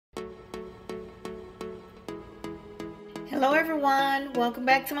Hello everyone, welcome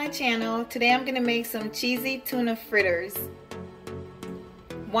back to my channel. Today I'm going to make some cheesy tuna fritters.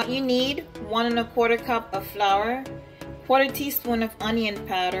 What you need: 1 1/4 cup of flour, 1/4 teaspoon of onion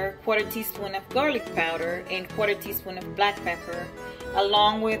powder, 1/4 teaspoon of garlic powder, and 1/4 teaspoon of black pepper,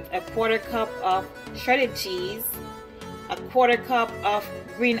 along with a 1/4 cup of shredded cheese, a 1/4 cup of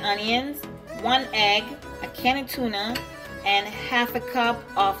green onions, 1 egg, a can of tuna, and 1/2 cup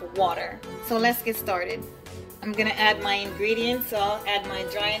of water. So let's get started. I'm gonna add my ingredients, so I'll add my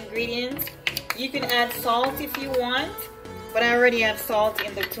dry ingredients. You can add salt if you want, but I already have salt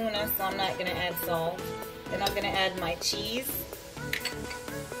in the tuna, so I'm not gonna add salt. Then I'm gonna add my cheese,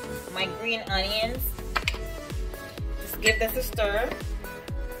 my green onions. Just give this a stir.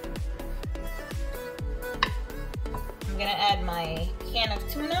 I'm gonna add my can of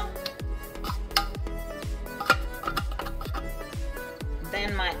tuna,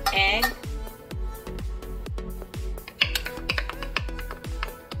 then my egg,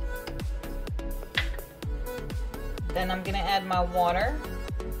 then I'm gonna add my water.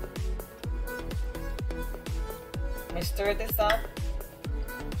 I'm gonna stir this up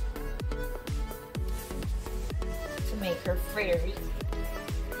to make her fritters.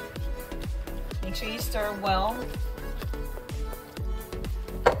 Make sure you stir well.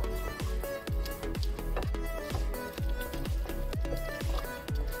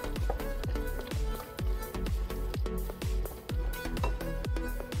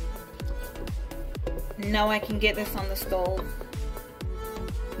 Now I can get this on the stove.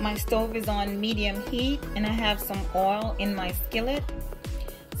 My stove is on medium heat and I have some oil in my skillet.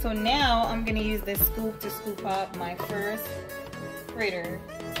 So now I'm going to use this scoop to scoop out my first fritter.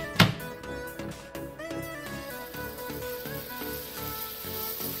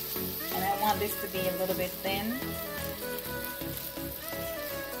 And I want this to be a little bit thin.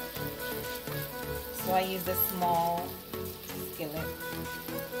 So I use a small skillet.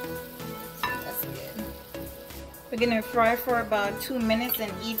 We're gonna fry for about 2 minutes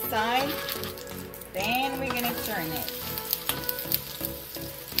on each side. Then we're gonna turn it.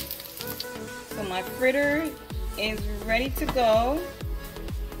 So my fritter is ready to go.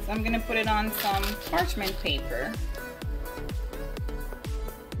 So I'm gonna put it on some parchment paper.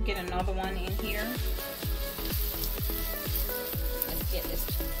 Get another one in here. Let's get this.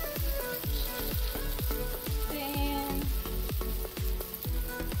 Then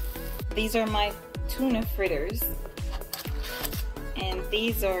these are my tuna fritters, and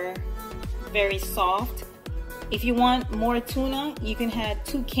these are very soft. If you want more tuna, you can add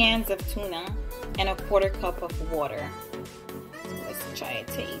 2 cans of tuna and a 1/4 cup of water. So let's try a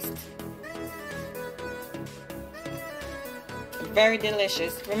taste. Very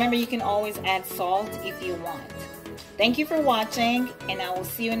delicious. Remember, you can always add salt if you want. Thank you for watching, and I will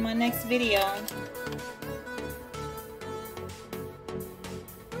see you in my next video.